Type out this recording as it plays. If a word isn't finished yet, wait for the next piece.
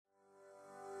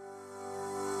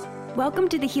Welcome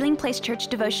to the Healing Place Church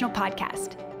Devotional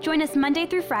Podcast. Join us Monday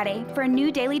through Friday for a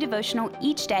new daily devotional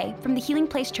each day from the Healing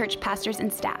Place Church pastors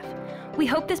and staff. We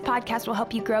hope this podcast will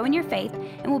help you grow in your faith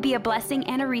and will be a blessing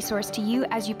and a resource to you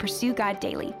as you pursue God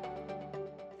daily.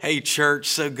 Hey church,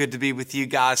 so good to be with you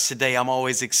guys today. I'm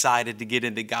always excited to get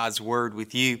into God's Word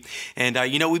with you. And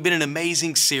we've been in an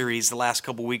amazing series the last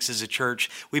couple weeks as a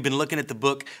church. We've been looking at the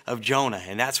book of Jonah,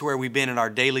 and that's where we've been in our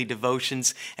daily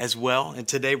devotions as well. And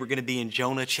today we're going to be in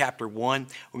Jonah chapter 1.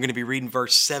 We're going to be reading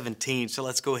verse 17, so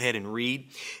let's go ahead and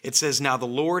read. It says, "Now the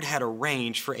Lord had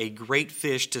arranged for a great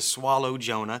fish to swallow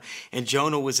Jonah, and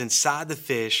Jonah was inside the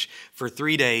fish for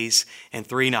 3 days and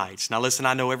 3 nights." Now listen,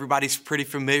 I know everybody's pretty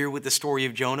familiar with the story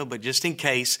of Jonah, but just in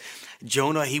case,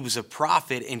 Jonah, he was a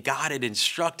prophet and God had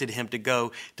instructed him to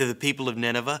go to the people of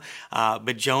Nineveh.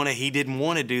 But Jonah, he didn't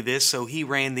want to do this, so he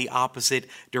ran the opposite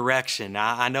direction.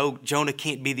 Now, I know Jonah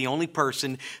can't be the only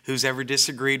person who's ever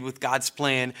disagreed with God's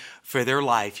plan for their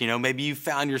life. You know, maybe you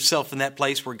found yourself in that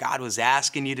place where God was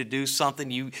asking you to do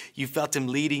something. You felt him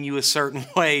leading you a certain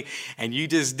way and you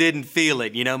just didn't feel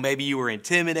it. You know, maybe you were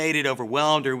intimidated,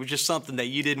 overwhelmed, or it was just something that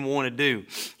you didn't want to do.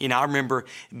 You know, I remember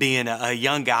being a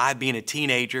young guy, being a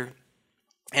teenager,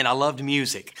 and I loved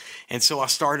music. And so I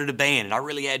started a band, and I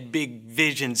really had big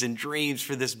visions and dreams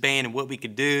for this band and what we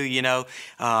could do,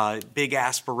 big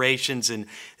aspirations. And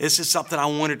this is something I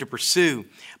wanted to pursue.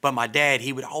 But my dad,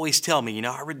 he would always tell me,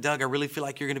 Doug, I really feel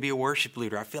like you're going to be a worship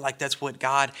leader. I feel like that's what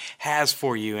God has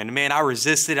for you. And man, I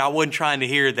resisted. I wasn't trying to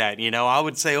hear that. I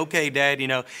would say, okay,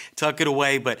 Dad, tuck it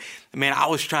away. But man, I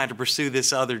was trying to pursue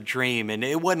this other dream. And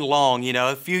it wasn't long,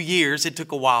 a few years. It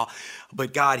took a while.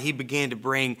 But God, he began to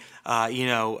bring,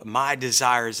 my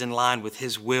desires in line with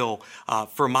his will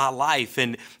for my life.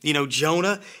 And,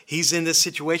 Jonah, he's in this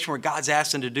situation where God's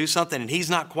asked him to do something and he's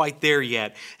not quite there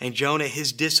yet. And Jonah,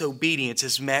 his disobedience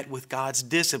is met with God's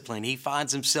discipline. He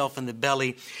finds himself in the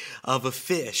belly of a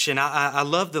fish. And I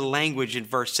love the language in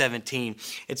verse 17.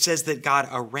 It says that God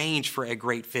arranged for a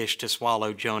great fish to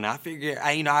swallow Jonah.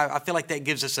 I feel like that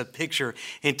gives us a picture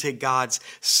into God's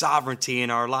sovereignty in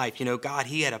our life. God,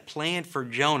 he had a plan for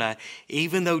Jonah,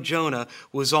 even though Jonah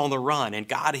was on the run. And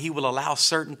God, he will allow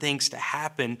certain things to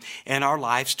happen in our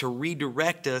lives to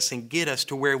redirect us and get us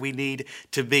to where we need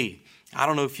to be. I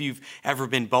don't know if you've ever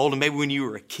been bowling, maybe when you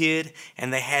were a kid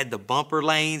and they had the bumper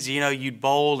lanes, you'd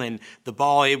bowl and the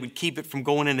ball, it would keep it from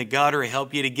going in the gutter and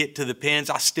help you to get to the pins.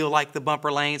 I still like the bumper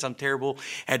lanes. I'm terrible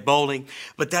at bowling,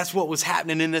 but that's what was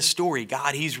happening in this story.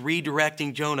 God, he's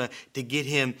redirecting Jonah to get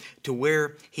him to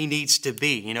where he needs to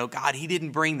be. God, he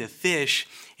didn't bring the fish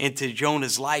into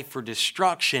Jonah's life for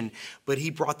destruction, but he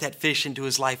brought that fish into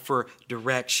his life for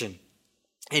direction.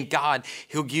 And God,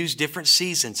 he'll use different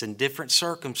seasons and different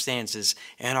circumstances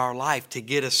in our life to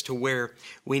get us to where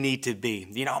we need to be.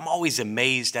 I'm always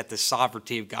amazed at the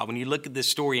sovereignty of God. When you look at this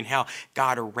story and how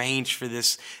God arranged for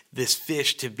this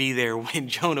fish to be there when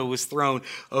Jonah was thrown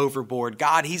overboard.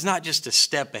 God, he's not just a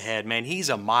step ahead, man. He's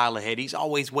a mile ahead. He's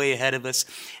always way ahead of us.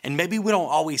 And maybe we don't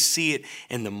always see it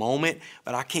in the moment,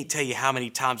 but I can't tell you how many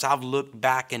times I've looked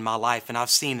back in my life and I've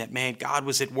seen that, man, God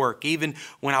was at work. Even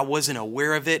when I wasn't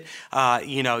aware of it,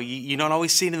 you don't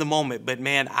always see it in the moment, but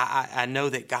man, I know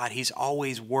that God, he's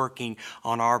always working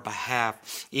on our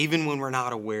behalf, even when we're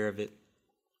not aware of it.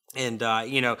 And,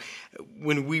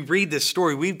 when we read this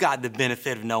story, we've got the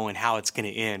benefit of knowing how it's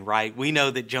going to end, right? We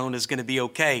know that Jonah's going to be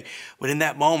okay. But in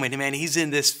that moment, man, he's in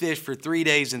this fish for 3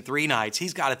 days and 3 nights.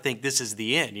 He's got to think this is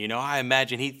the end. I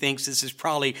imagine he thinks this is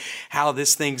probably how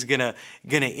this thing's going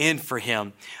to end for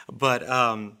him. But,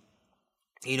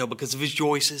 because of his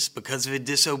choices, because of his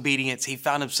disobedience, he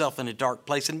found himself in a dark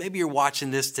place. And maybe you're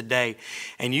watching this today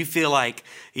and you feel like,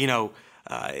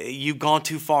 you've gone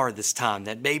too far this time,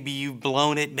 that maybe you've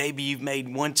blown it. Maybe you've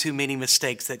made one too many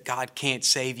mistakes, that God can't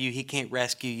save you. He can't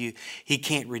rescue you. He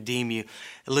can't redeem you.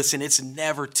 Listen, it's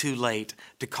never too late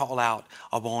to call out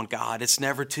upon God. It's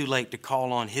never too late to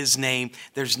call on his name.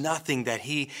 There's nothing that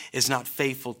he is not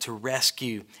faithful to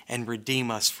rescue and redeem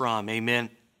us from. Amen.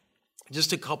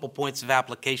 Just a couple points of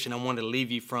application I want to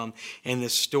leave you from in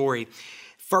this story.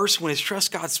 First one is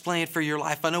trust God's plan for your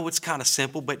life. I know it's kind of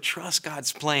simple, but trust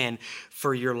God's plan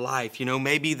for your life.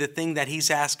 Maybe the thing that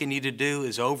he's asking you to do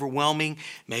is overwhelming.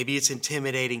 Maybe it's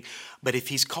intimidating, But if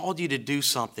he's called you to do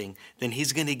something, then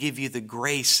he's going to give you the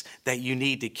grace that you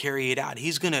need to carry it out.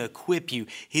 He's going to equip you.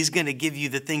 He's going to give you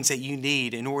the things that you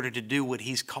need in order to do what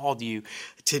he's called you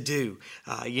to do.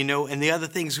 And the other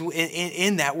things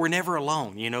in that, we're never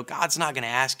alone. God's not going to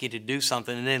ask you to do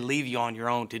something and then leave you on your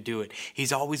own to do it.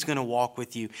 He's always going to walk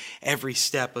with you every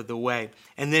step of the way.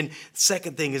 And then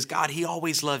second thing is God, he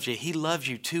always loves you. He loves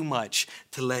you too much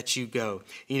to let you go.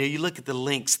 You look at the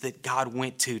lengths that God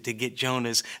went to get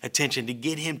Jonah's attention, to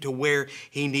get him to where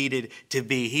he needed to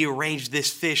be. He arranged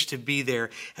this fish to be there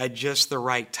at just the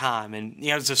right time. And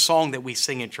there's a song that we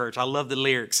sing in church. I love the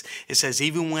lyrics. It says,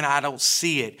 even when I don't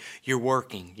see it, you're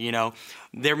working.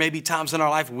 There may be times in our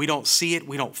life we don't see it,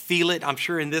 we don't feel it. I'm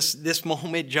sure in this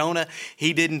moment, Jonah,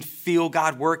 he didn't feel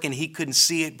God working. He couldn't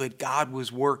see it, but God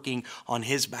was working on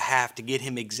his behalf to get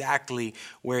him exactly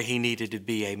where he needed to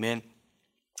be. Amen.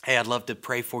 Hey, I'd love to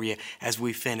pray for you as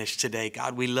we finish today.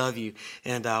 God, we love you.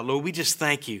 And Lord, we just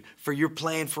thank you for your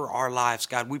plan for our lives.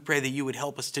 God, we pray that you would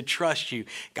help us to trust you.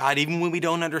 God, even when we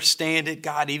don't understand it,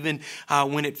 God, even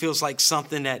when it feels like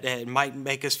something that might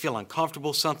make us feel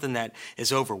uncomfortable, something that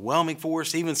is overwhelming for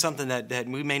us, even something that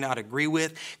we may not agree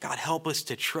with, God, help us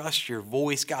to trust your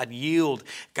voice. God, yield,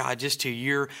 God, just to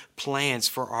your plans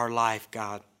for our life,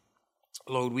 God.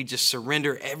 Lord, we just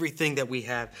surrender everything that we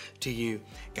have to you.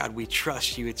 God, we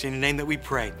trust you. It's in your name that we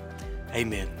pray.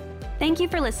 Amen. Thank you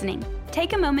for listening.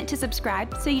 Take a moment to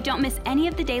subscribe so you don't miss any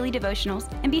of the daily devotionals,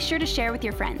 and be sure to share with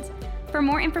your friends. For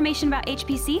more information about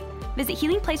HPC, visit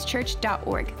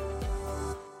healingplacechurch.org.